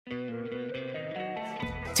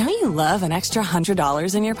Don't you love an extra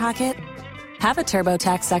 $100 in your pocket? Have a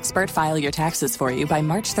TurboTax expert file your taxes for you by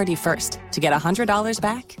March 31st to get $100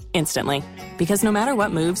 back instantly. Because no matter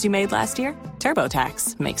what moves you made last year,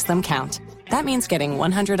 TurboTax makes them count. That means getting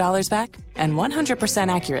 $100 back and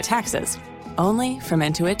 100% accurate taxes, only from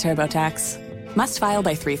Intuit TurboTax. Must file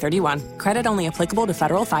by 3/31. Credit only applicable to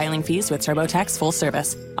federal filing fees with TurboTax full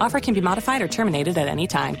service. Offer can be modified or terminated at any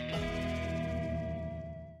time.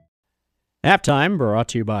 Halftime brought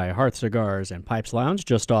to you by Hearth Cigars and Pipes Lounge,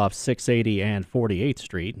 just off 680 and 48th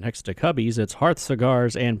Street. Next to Cubby's, it's Hearth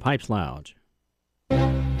Cigars and Pipes Lounge.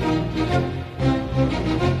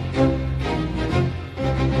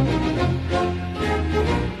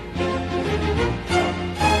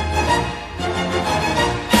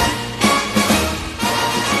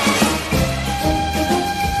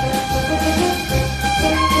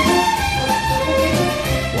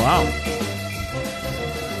 Wow.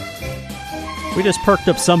 We just perked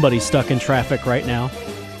up somebody stuck in traffic right now.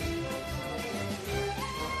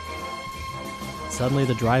 Suddenly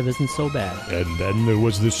the drive isn't so bad. And then there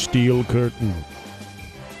was the steel curtain.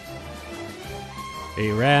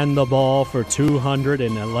 He ran the ball for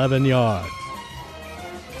 211 yards.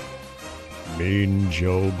 Mean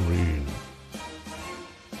Joe Green.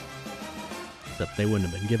 Except they wouldn't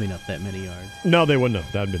have been giving up that many yards. No, they wouldn't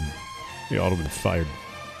have. That'd been, they ought to have been fired.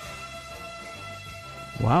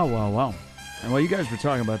 Wow. And while you guys were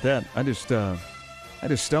talking about that, I just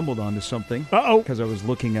stumbled onto something. Uh-oh. Because I was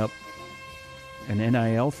looking up an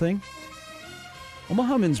NIL thing.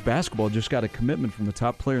 Omaha men's basketball just got a commitment from the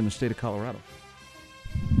top player in the state of Colorado.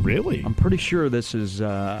 Really? I'm pretty sure this is,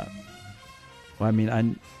 I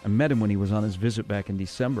met him when he was on his visit back in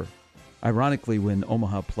December. Ironically, when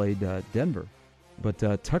Omaha played Denver.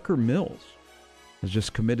 But Tucker Mills has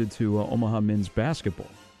just committed to Omaha men's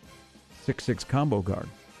basketball. 6'6" combo guard.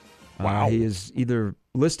 Wow. He is either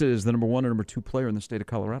listed as the number 1 or number 2 player in the state of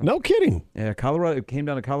Colorado. No kidding. Yeah, Colorado. It came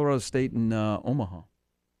down to Colorado State and Omaha.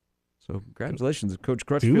 So congratulations to Coach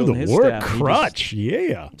Crutchfield Do the and his work, staff. Crutch.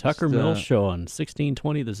 Yeah. Tucker Mills Show on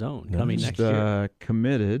 1620 The Zone coming next year.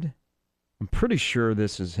 Committed. I'm pretty sure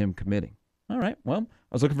this is him committing. All right. Well,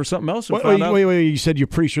 I was looking for something else. Wait. You said you're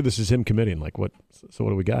pretty sure this is him committing. Like what? So what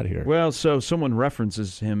do we got here? Well, so someone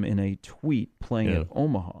references him in a tweet playing at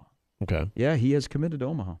Omaha. Okay. Yeah, he has committed to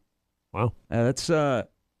Omaha. Wow. That's the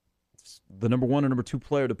number 1 or number 2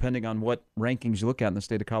 player, depending on what rankings you look at in the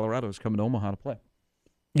state of Colorado, is coming to Omaha to play.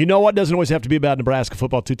 You know what? Doesn't always have to be about Nebraska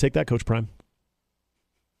football, too. Take that, Coach Prime.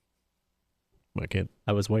 I can't.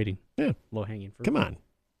 I was waiting. Yeah. Low-hanging fruit. Come on.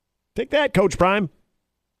 Take that, Coach Prime.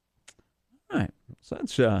 All right. So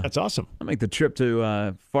that's awesome. I'll make the trip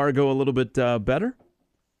to Fargo a little bit better.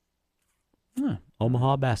 Huh.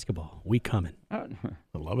 Omaha basketball. We coming. I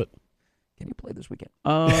love it. Can you play this weekend?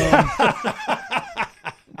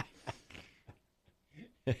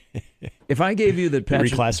 If I gave you that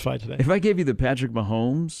Patrick reclassified today. If I gave you that Patrick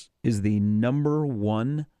Mahomes is the number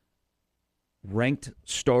 1 ranked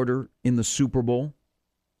starter in the Super Bowl,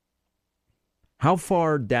 how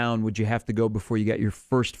far down would you have to go before you got your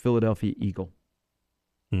first Philadelphia Eagle?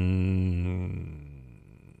 You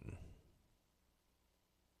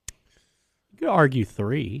could argue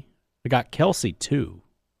 3. I got Kelsey 2.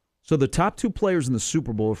 So the top 2 players in the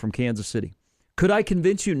Super Bowl are from Kansas City. Could I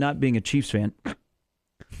convince you, not being a Chiefs fan,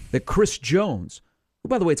 that Chris Jones, who,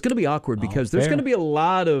 by the way, it's going to be awkward because there's going to be a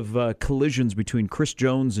lot of collisions between Chris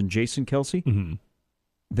Jones and Jason Kelsey,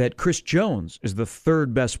 that Chris Jones is the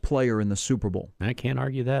 3rd best player in the Super Bowl. I can't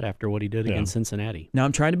argue that after what he did against Cincinnati. Now,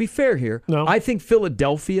 I'm trying to be fair here. No. I think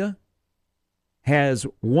Philadelphia has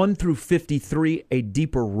 1 through 53 a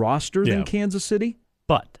deeper roster than Kansas City.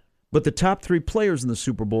 But the top 3 players in the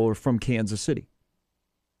Super Bowl are from Kansas City.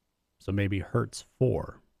 So maybe Hurts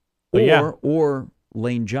 4. Or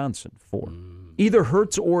Lane Johnson 4. Either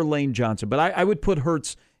Hurts or Lane Johnson. But I would put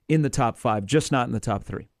Hurts in the top 5, just not in the top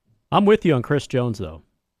 3. I'm with you on Chris Jones, though.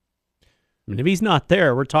 I mean, if he's not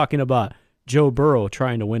there, we're talking about Joe Burrow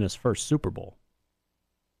trying to win his first Super Bowl.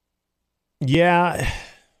 Yeah.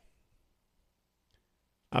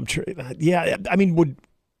 I'm sure. Yeah, I mean, would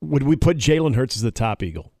we put Jalen Hurts as the top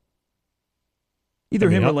Eagle? Either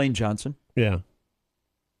him or Lane Johnson. Yeah.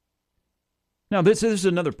 Now, this is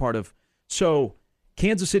another part of... So,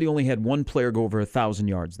 Kansas City only had 1 player go over 1,000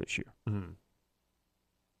 yards this year.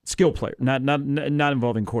 Skill player, not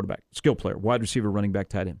involving quarterback. Skill player, wide receiver, running back,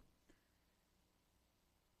 tight end.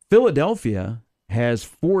 Philadelphia has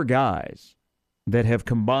 4 guys that have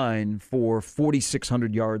combined for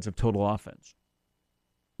 4,600 yards of total offense.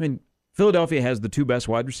 I mean, Philadelphia has the 2 best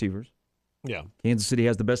wide receivers. Yeah. Kansas City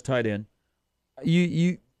has the best tight end.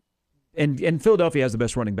 And Philadelphia has the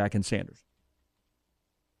best running back in Sanders.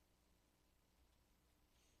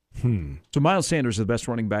 So Miles Sanders is the best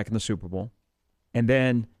running back in the Super Bowl. And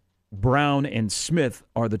then Brown and Smith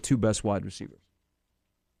are the two best wide receivers.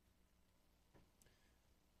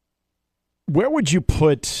 Where would you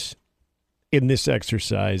put in this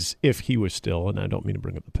exercise if he was still, and I don't mean to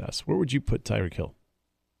bring up the past, where would you put Tyreek Hill?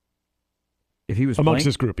 If he was amongst playing,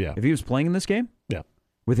 this group, yeah. If he was playing in this game? Yeah.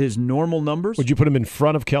 With his normal numbers? Would you put him in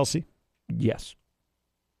front of Kelsey? Yes.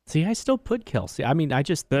 See, I still put Kelsey. I mean, I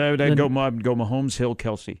just... Then I'd go Mahomes, Hill,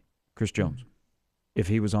 Kelsey, Chris Jones, if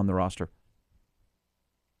he was on the roster.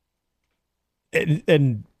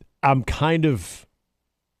 And I'm kind of...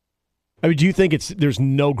 I mean, do you think there's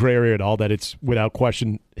no gray area at all that it's without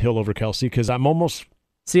question Hill over Kelsey? Because I'm almost...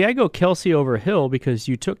 See, I go Kelsey over Hill because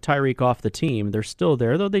you took Tyreek off the team. They're still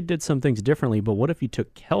there, though they did some things differently. But what if you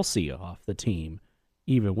took Kelsey off the team,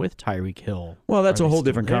 even with Tyreek Hill? Well, that's Are a they whole still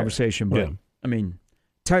different there? conversation. But, Yeah. I mean,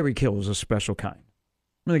 Tyreek Hill is a special kind.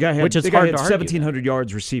 I mean, the guy had, Which is the guy hard had to argue 1,700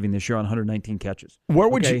 yards receiving this year on 119 catches. Where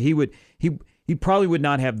would you? He probably would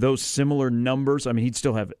not have those similar numbers. I mean, he'd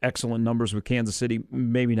still have excellent numbers with Kansas City.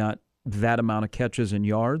 Maybe not that amount of catches and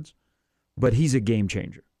yards, but he's a game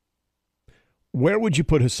changer. Where would you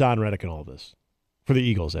put Hassan Reddick in all this? For the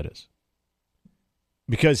Eagles, that is.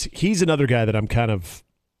 Because he's another guy that I'm kind of...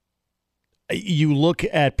 You look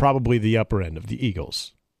at probably the upper end of the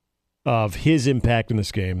Eagles, of his impact in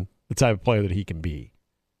this game, the type of player that he can be.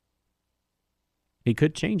 He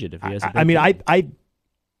could change it if he has a big I mean, game.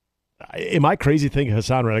 am I crazy thinking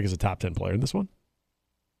Hassan Reddick is a top 10 player in this one?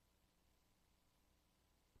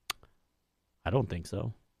 I don't think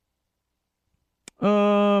so.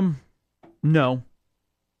 No.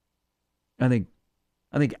 I think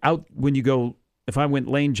out when you go, if I went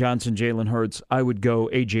Lane Johnson, Jalen Hurts, I would go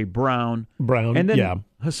A.J. Brown. yeah. And then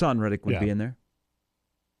Hassan Reddick would be in there.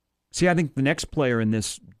 See, I think the next player in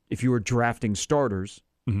this, if you were drafting starters,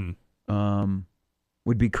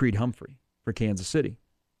 would be Creed Humphrey for Kansas City.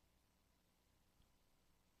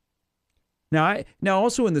 Now,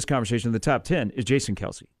 also in this conversation, the top 10 is Jason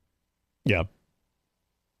Kelsey. Yeah.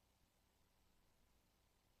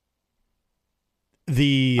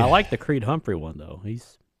 I like the Creed Humphrey one, though.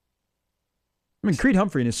 Creed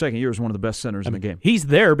Humphrey in his second year is one of the best centers in the game. He's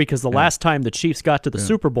there because the last time the Chiefs got to the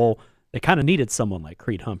Super Bowl, they kind of needed someone like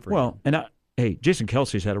Creed Humphrey. Well, Jason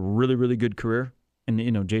Kelsey's had a really, really good career.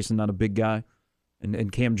 And, Jason's not a big guy.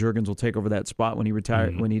 And Cam Jurgens will take over that spot when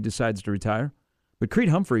he decides to retire. But Creed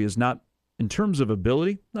Humphrey is not, in terms of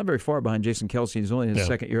ability, not very far behind Jason Kelsey. He's only in his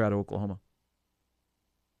second year out of Oklahoma.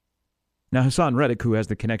 Now, Hassan Reddick, who has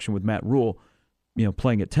the connection with Matt Rule,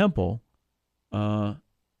 playing at Temple,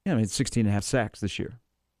 16 and a half sacks this year.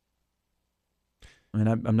 I mean,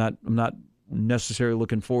 I'm not necessarily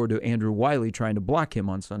looking forward to Andrew Wiley trying to block him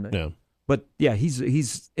on Sunday. Yeah. But yeah,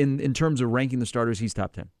 he's in terms of ranking the starters, he's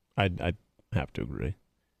top 10. I'd have to agree.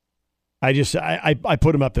 I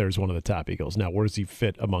put him up there as one of the top Eagles. Now, where does he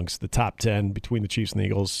fit amongst the top 10 between the Chiefs and the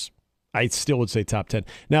Eagles? I still would say top 10.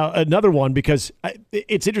 Now, another one, because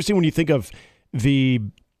it's interesting when you think of the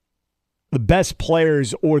best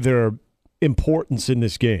players or their importance in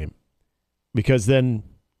this game, because then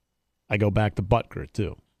I go back to Butker,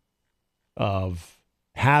 too, of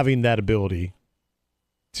having that ability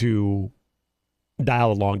to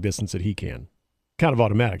dial a long distance that he can. Kind of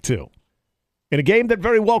automatic, too. In a game that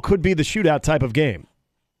very well could be the shootout type of game.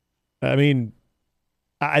 I mean,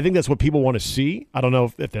 I think that's what people want to see. I don't know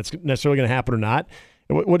if that's necessarily going to happen or not.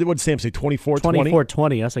 What did Sam say, 24-20?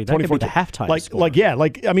 24-20. I was like, that could be the halftime score.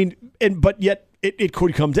 But yet it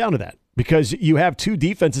could come down to that. Because you have two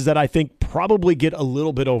defenses that I think probably get a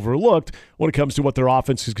little bit overlooked when it comes to what their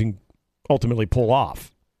offenses can ultimately pull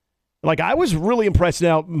off. Like, I was really impressed.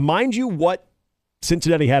 Now, mind you, what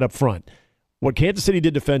Cincinnati had up front, what Kansas City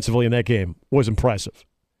did defensively in that game was impressive.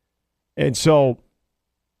 And so,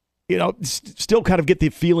 still kind of get the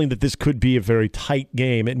feeling that this could be a very tight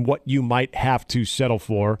game, and what you might have to settle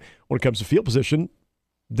for when it comes to field position,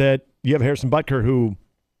 that you have Harrison Butker, who,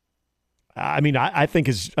 I think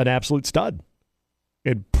is an absolute stud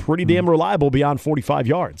and pretty damn reliable beyond 45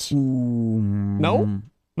 yards. No?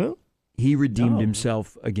 Well, he redeemed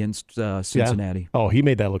himself against Cincinnati. Yeah. Oh, he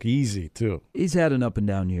made that look easy, too. He's had an up and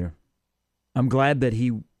down year. I'm glad that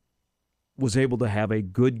he was able to have a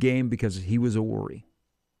good game because he was a worry.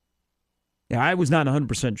 Yeah, I was not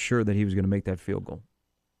 100% sure that he was going to make that field goal.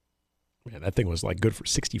 Man, that thing was like good for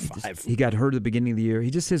 65. He got hurt at the beginning of the year.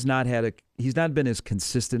 He just has not he's not been as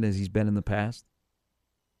consistent as he's been in the past.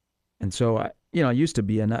 And so, I used to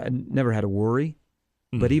be, I never had a worry.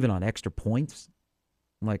 But even on extra points,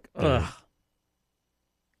 I'm like, ugh.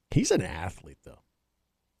 He's an athlete, though.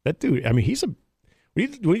 That dude, he's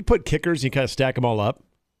when you put kickers and you kind of stack them all up,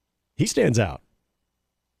 he stands out.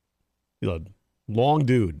 He's a long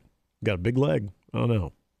dude. Got a big leg. I don't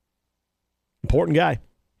know. Important guy.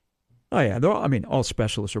 Oh, yeah. All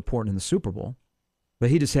specialists are important in the Super Bowl. But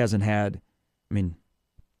he just hasn't had,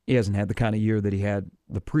 he hasn't had the kind of year that he had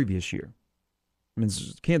the previous year.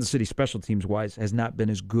 Kansas City special teams-wise has not been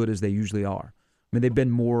as good as they usually are. They've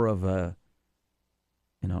been more of a,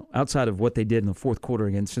 outside of what they did in the fourth quarter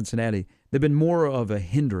against Cincinnati, they've been more of a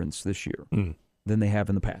hindrance this year than they have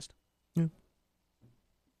in the past. Yeah.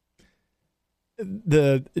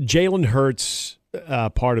 The Jalen Hurts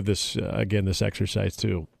part of this, this exercise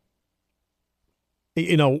too,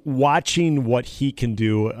 watching what he can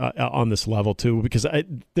do on this level too, because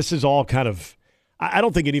this is all kind of, I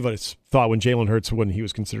don't think anybody thought when Jalen Hurts, when he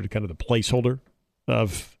was considered kind of the placeholder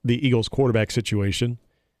of the Eagles quarterback situation,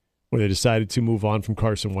 where they decided to move on from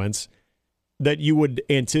Carson Wentz, that you would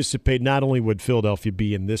anticipate not only would Philadelphia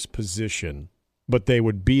be in this position, but they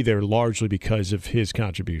would be there largely because of his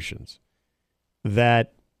contributions.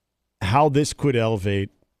 That how this could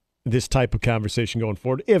elevate this type of conversation going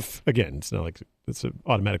forward, if, again, it's not like it's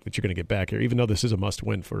automatic that you're going to get back here, even though this is a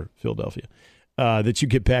must-win for Philadelphia, that you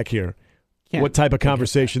get back here. What type of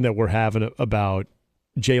conversation that we're having about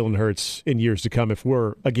Jalen Hurts in years to come if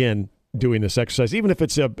we're, again, doing this exercise, even if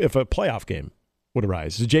if a playoff game would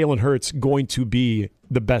arise. Is Jalen Hurts going to be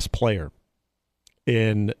the best player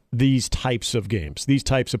in these types of games, these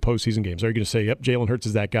types of postseason games? Are you going to say, yep, Jalen Hurts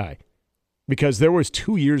is that guy? Because there was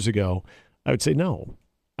 2 years ago, I would say, no,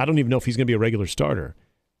 I don't even know if he's going to be a regular starter.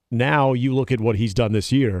 Now you look at what he's done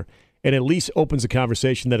this year, and at least opens a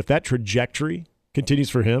conversation that if that trajectory continues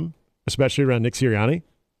for him, especially around Nick Sirianni,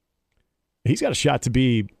 he's got a shot to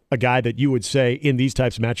be a guy that you would say in these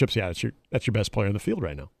types of matchups, yeah, that's your best player in the field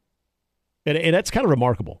right now. And that's kind of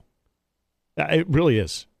remarkable. It really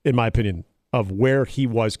is, in my opinion, of where he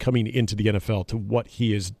was coming into the NFL to what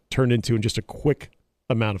he has turned into in just a quick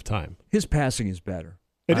amount of time. His passing is better.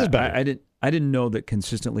 It is better. I didn't know that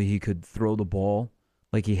consistently he could throw the ball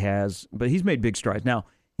like he has, but he's made big strides. Now,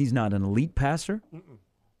 he's not an elite passer,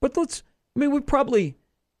 but we probably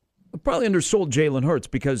undersold Jalen Hurts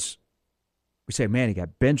because we say, man, he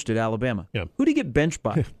got benched at Alabama. Yeah. Who did he get benched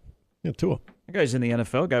by? Tua. That guy's in the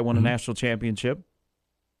NFL. Guy won a national championship.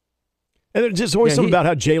 And there's just always something about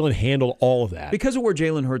how Jalen handled all of that. Because of where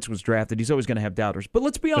Jalen Hurts was drafted, he's always going to have doubters. But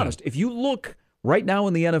let's be honest. If you look right now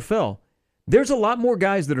in the NFL, there's a lot more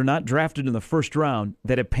guys that are not drafted in the first round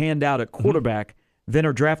that have panned out at quarterback than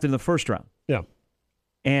are drafted in the first round. Yeah.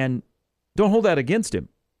 And don't hold that against him.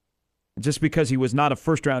 Just because he was not a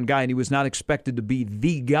first-round guy and he was not expected to be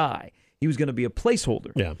the guy. He was going to be a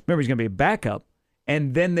placeholder. Yeah. Remember, he's going to be a backup.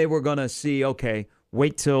 And then they were going to see, okay,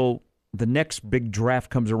 wait till the next big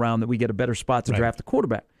draft comes around that we get a better spot to draft a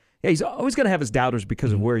quarterback. Yeah, he's always going to have his doubters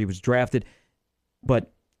because of where he was drafted.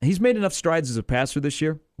 But he's made enough strides as a passer this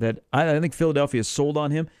year that I think Philadelphia is sold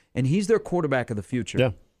on him, and he's their quarterback of the future.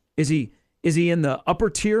 Yeah. Is he in the upper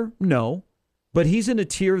tier? No. But he's in a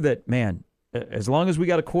tier that, man, as long as we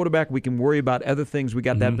got a quarterback, we can worry about other things. We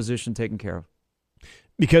got that position taken care of.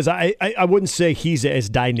 Because I wouldn't say he's as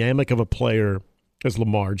dynamic of a player as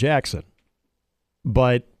Lamar Jackson,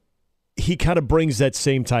 but he kind of brings that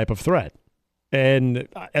same type of threat. And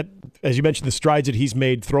as you mentioned, the strides that he's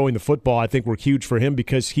made throwing the football, I think were huge for him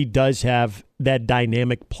because he does have that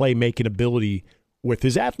dynamic playmaking ability with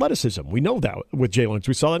his athleticism. We know that with Jalen.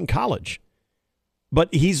 We saw that in college.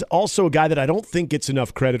 But he's also a guy that I don't think gets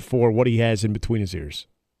enough credit for what he has in between his ears.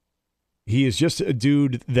 He is just a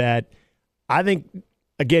dude that I think,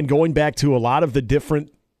 again, going back to a lot of the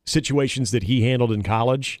different situations that he handled in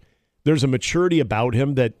college, there's a maturity about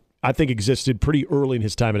him that I think existed pretty early in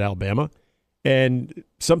his time at Alabama. And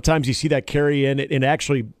sometimes you see that carry in. It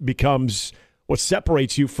actually becomes what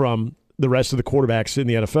separates you from the rest of the quarterbacks in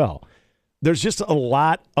the NFL. There's just a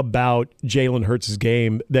lot about Jalen Hurts'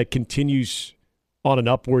 game that continues on an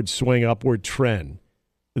upward swing, upward trend,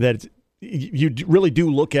 that you really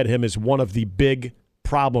do look at him as one of the big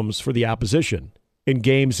problems for the opposition in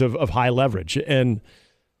games of high leverage. And,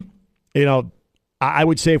 I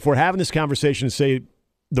would say if we're having this conversation, say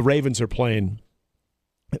the Ravens are playing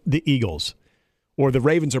the Eagles or the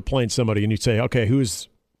Ravens are playing somebody and you say, okay, who's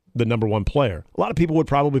the number one player? A lot of people would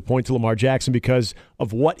probably point to Lamar Jackson because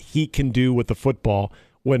of what he can do with the football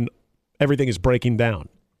when everything is breaking down.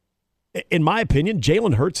 In my opinion,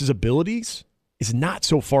 Jalen Hurts' abilities is not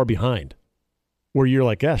so far behind where you're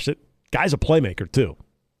like, gosh, that guy's a playmaker too.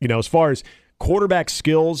 As far as quarterback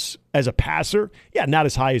skills as a passer, yeah, not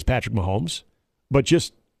as high as Patrick Mahomes, but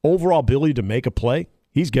just overall ability to make a play,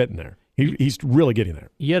 he's getting there. He's really getting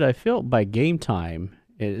there. Yet I feel by game time,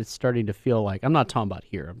 it's starting to feel like, I'm not talking about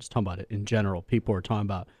here, I'm just talking about it in general. People are talking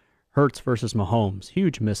about Hurts versus Mahomes,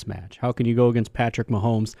 huge mismatch. How can you go against Patrick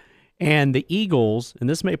Mahomes? And the Eagles, and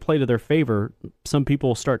this may play to their favor, some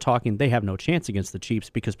people start talking they have no chance against the Chiefs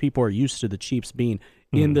because people are used to the Chiefs being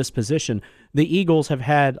in this position. The Eagles have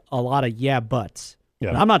had a lot of buts. Yeah.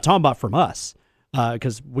 And I'm not talking about from us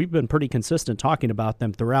because we've been pretty consistent talking about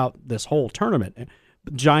them throughout this whole tournament.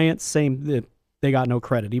 Giants, same, they got no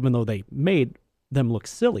credit, even though they made them look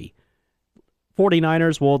silly.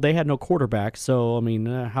 49ers, well, they had no quarterback, so, I mean,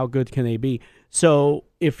 how good can they be? So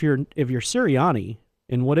if you're Sirianni,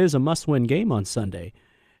 in what is a must-win game on Sunday,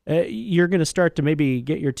 you're going to start to maybe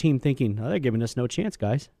get your team thinking, they're giving us no chance,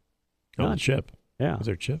 guys. Oh, Chip. Yeah. Is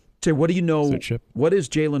there Chip? So what do you know? Chip? What is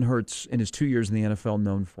Jalen Hurts in his 2 years in the NFL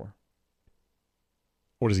known for?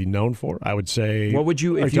 What is he known for? I would say. What would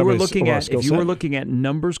you, if you were looking at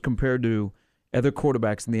numbers compared to other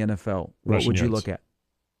quarterbacks in the NFL, what would you look at?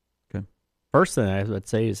 Okay. First thing I would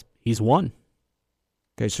say is he's won.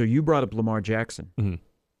 Okay, so you brought up Lamar Jackson. Mm-hmm.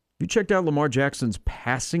 You checked out Lamar Jackson's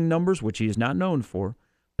passing numbers, which he is not known for.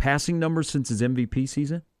 Passing numbers since his MVP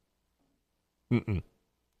season? Mm-mm.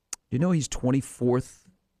 You know he's 24th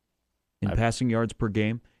in passing yards per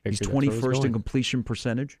game? He's 21st in completion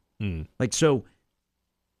percentage? So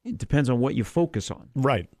it depends on what you focus on.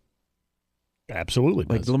 Right. Absolutely.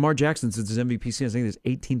 Like Lamar Jackson, since his MVP season, I think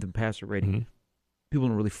he's 18th in passer rating. Mm-hmm. People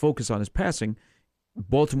don't really focus on his passing.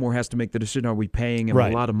 Baltimore has to make the decision, are we paying him a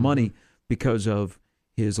lot of money because of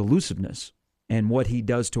his elusiveness and what he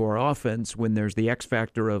does to our offense when there's the X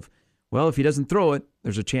factor of, well, if he doesn't throw it,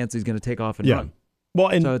 there's a chance he's going to take off and run. Well,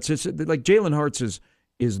 and so it's just like Jalen Hurts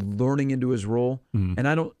is learning into his role, and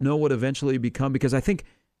I don't know what eventually become, because I think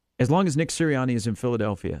as long as Nick Sirianni is in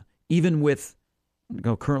Philadelphia, even with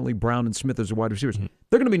currently Brown and Smith as the wide receivers,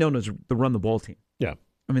 they're going to be known as the run the ball team. Yeah.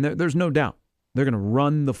 I mean, there's no doubt. They're going to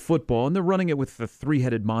run the football, and they're running it with the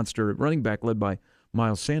three-headed monster running back led by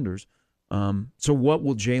Miles Sanders. So what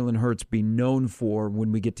will Jalen Hurts be known for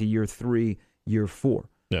when we get to year 3, year 4?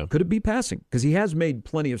 Yeah. Could it be passing? Because he has made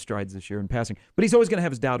plenty of strides this year in passing, but he's always going to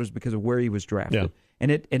have his doubters because of where he was drafted. Yeah.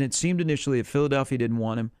 And it seemed initially that Philadelphia didn't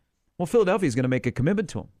want him. Well, Philadelphia is going to make a commitment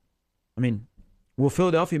to him. I mean, will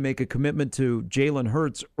Philadelphia make a commitment to Jalen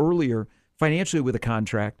Hurts earlier financially with a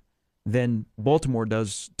contract than Baltimore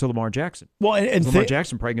does to Lamar Jackson? Well, and Lamar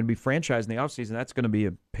Jackson probably going to be franchised in the offseason. That's going to be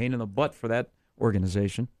a pain in the butt for that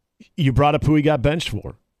organization. You brought up who he got benched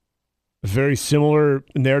for. A very similar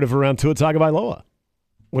narrative around Tua Tagovailoa.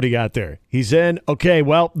 What do you got there? He's in. Okay,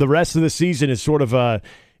 well, the rest of the season is sort of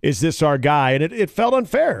is this our guy? And it felt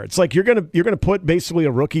unfair. It's like you're gonna put basically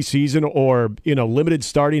a rookie season or limited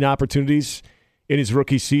starting opportunities in his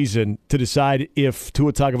rookie season to decide if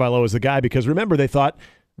Tua Tagovailoa is the guy, because remember, they thought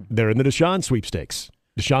they're in the Deshaun sweepstakes.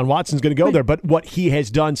 Deshaun Watson's going to go there, but what he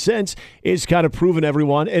has done since is kind of proven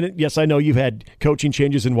everyone, and yes, I know you've had coaching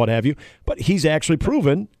changes and what have you, but he's actually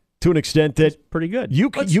proven to an extent that he's pretty good. You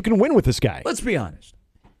can win with this guy. Let's be honest.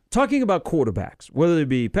 Talking about quarterbacks, whether it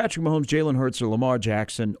be Patrick Mahomes, Jalen Hurts, or Lamar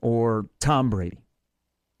Jackson, or Tom Brady,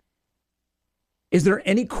 is there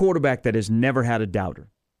any quarterback that has never had a doubter?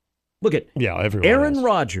 Look at Aaron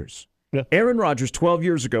Rodgers. Yeah. Aaron Rodgers 12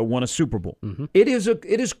 years ago won a Super Bowl. Mm-hmm. It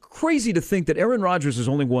is crazy to think that Aaron Rodgers has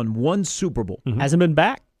only won one Super Bowl. Mm-hmm. Hasn't been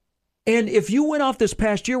back. And if you went off this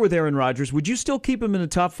past year with Aaron Rodgers, would you still keep him in the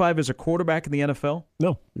top 5 as a quarterback in the NFL?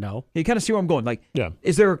 No. You kind of see where I'm going.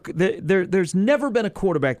 Is there's never been a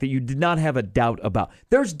quarterback that you did not have a doubt about.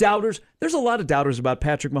 There's doubters. There's a lot of doubters about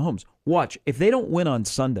Patrick Mahomes. Watch, if they don't win on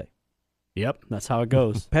Sunday. Yep, that's how it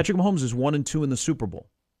goes. Patrick Mahomes is 1-2 in the Super Bowl.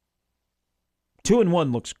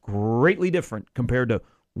 2-1 looks greatly different compared to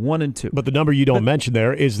 1-2. But the number you don't mention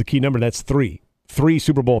there is the key number. That's 3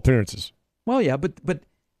 Super Bowl appearances. Well, yeah, but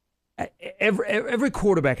every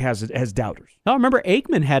quarterback has doubters. I remember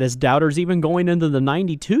Aikman had his doubters even going into the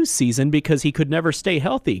 92 season because he could never stay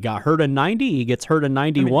healthy. He got hurt in 90. He gets hurt in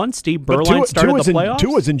 91. Steve Berline started the playoffs.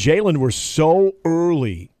 Tua's and Jalen were so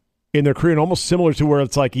early in their career, and almost similar to where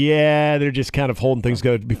it's like, they're just kind of holding things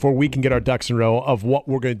good before we can get our ducks in a row of what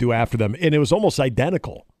we're going to do after them. And it was almost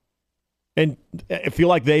identical. And I feel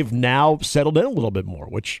like they've now settled in a little bit more,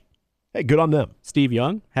 which, hey, good on them. Steve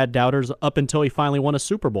Young had doubters up until he finally won a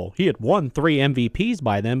Super Bowl. He had won 3 MVPs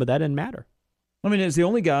by then, but that didn't matter. I mean, is the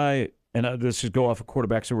only guy, and this is go off of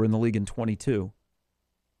quarterbacks who were in the league in 22,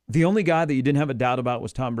 the only guy that you didn't have a doubt about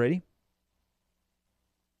was Tom Brady?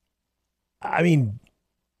 I mean,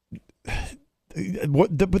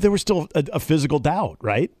 but there was still a physical doubt,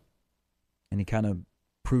 right? And he kind of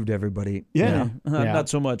proved everybody. Yeah. Not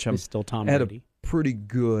so much. He's still Tom Brady. Brady. Had a pretty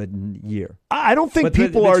good year. I don't think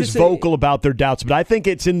people are as vocal about their doubts, but I think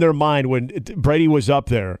it's in their mind when Brady was up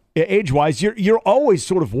there. Age-wise, you're always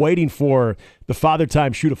sort of waiting for the father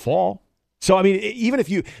time shoe to fall. So, I mean, even if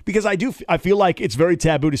you – because I feel like it's very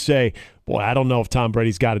taboo to say, boy, I don't know if Tom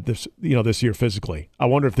Brady's got it this year physically. I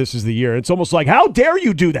wonder if this is the year. It's almost like, how dare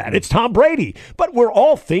you do that? It's Tom Brady. But we're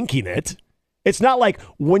all thinking it. It's not like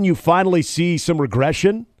when you finally see some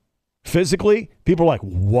regression physically, people are like,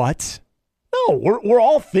 what? No, we're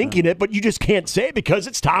all thinking it, but you just can't say it because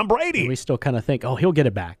it's Tom Brady. And we still kind of think, he'll get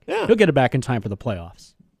it back. Yeah. He'll get it back in time for the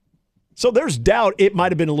playoffs. So there's doubt. It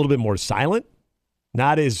might have been a little bit more silent.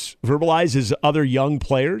 Not as verbalized as other young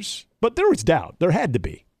players, but there was doubt. There had to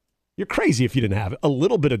be. You're crazy if you didn't have a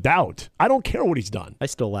little bit of doubt. I don't care what he's done. I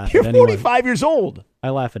still laugh You're at anyone. 45 years old. I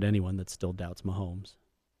laugh at anyone that still doubts Mahomes.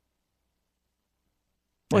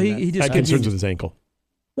 Well, he just had concerns with his ankle.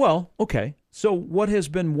 Well, okay. So what has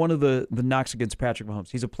been one of the knocks against Patrick Mahomes?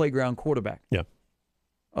 He's a playground quarterback. Yeah.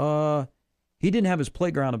 He didn't have his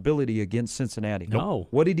playground ability against Cincinnati. No.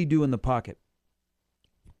 What did he do in the pocket?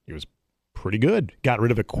 He was pretty good. Got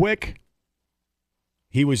rid of it quick.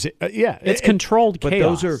 He was, It's controlled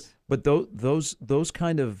chaos. Those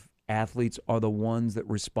kind of athletes are the ones that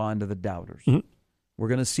respond to the doubters. Mm-hmm. We're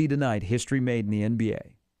going to see tonight history made in the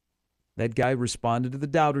NBA. That guy responded to the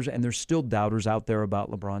doubters, and there's still doubters out there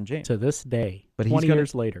about LeBron James. To this day, but 20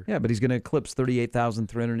 years later. Yeah, but he's going to eclipse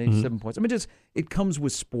 38,387 points. I mean, it comes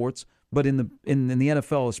with sports, but in the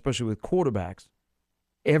NFL, especially with quarterbacks,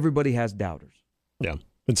 everybody has doubters. Yeah.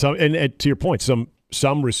 And to your point,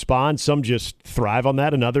 some respond, some just thrive on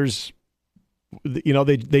that, and others,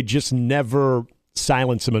 they just never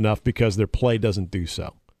silence them enough because their play doesn't do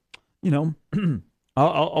so.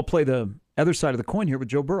 I'll play the other side of the coin here with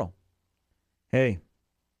Joe Burrow. Hey,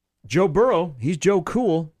 Joe Burrow, he's Joe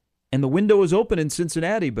Cool, and the window is open in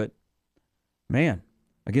Cincinnati, but man,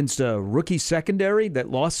 against a rookie secondary that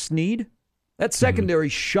lost Snead, that secondary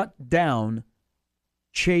shut down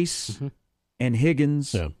Chase and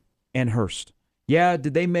Higgins and Hurst. Yeah,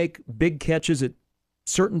 did they make big catches at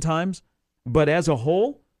certain times? But as a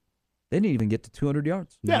whole, they didn't even get to 200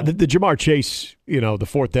 yards. Yeah, the Jamar Chase, the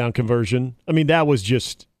fourth down conversion, I mean, that was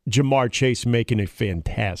just Jamar Chase making a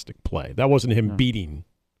fantastic play. That wasn't him beating,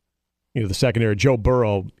 the secondary. Joe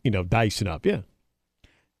Burrow, dicing up. Yeah.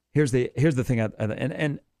 Here's the thing,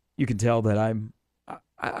 and you can tell that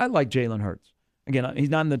I like Jalen Hurts. Again, he's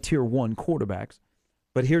not in the tier 1 quarterbacks,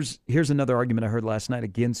 but here's another argument I heard last night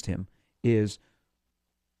against him is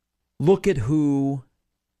look at who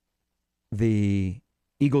the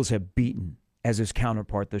Eagles have beaten as his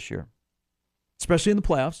counterpart this year, especially in the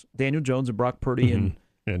playoffs. Daniel Jones and Brock Purdy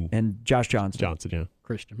and Josh Johnson.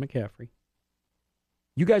 Christian McCaffrey.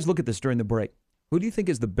 You guys look at this during the break. Who do you think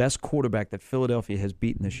is the best quarterback that Philadelphia has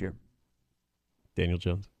beaten this year? Daniel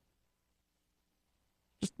Jones.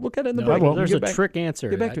 Just look at it in the break. There's a trick answer.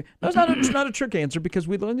 Get back to me. No, it's not a trick answer because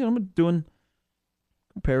I'm doing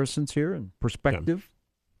comparisons here and perspective.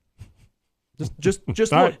 Just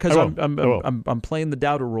look because I'm playing the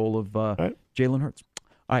doubter role of Jalen Hurts.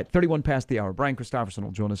 All right, 31 past the hour. Brian Christopherson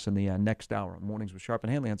will join us in the next hour on Mornings with Sharp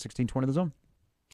and Hanley on 1620 The Zone.